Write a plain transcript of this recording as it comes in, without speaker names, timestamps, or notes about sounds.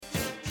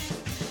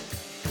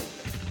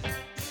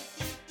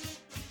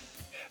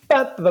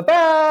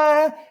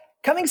Ba-ba-ba.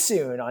 Coming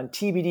soon on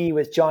TBD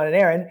with John and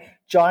Aaron.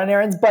 John and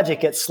Aaron's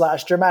budget gets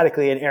slashed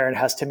dramatically, and Aaron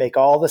has to make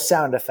all the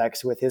sound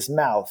effects with his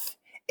mouth.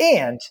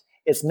 And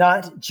it's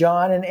not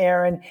John and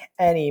Aaron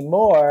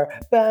anymore.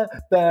 Out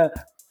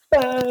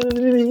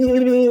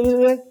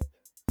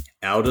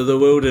of the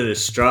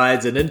wilderness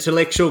strides an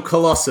intellectual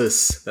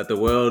colossus that the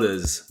world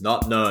has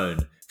not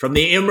known. From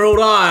the Emerald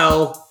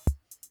Isle.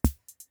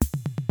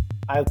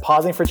 I'm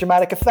pausing for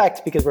dramatic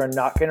effect because we're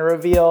not going to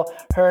reveal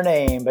her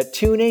name. But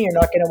tune in, you're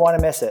not going to want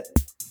to miss it.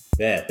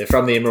 Yeah, they're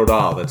from the Emerald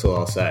Isle. That's all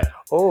I'll say.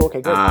 Oh,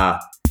 okay, good.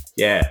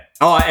 Yeah.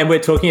 Oh, and we're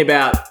talking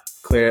about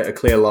a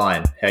clear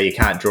line. How you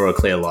can't draw a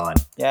clear line.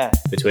 Yeah.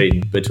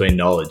 Between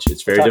knowledge.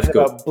 It's very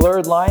difficult. About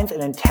blurred lines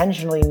and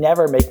intentionally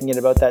never making it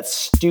about that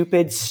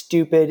stupid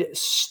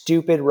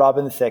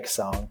Robin Thicke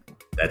song.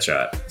 That's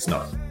right. It's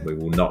not. We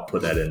will not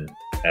put that in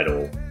at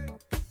all.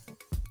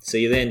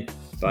 See you then.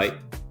 Bye.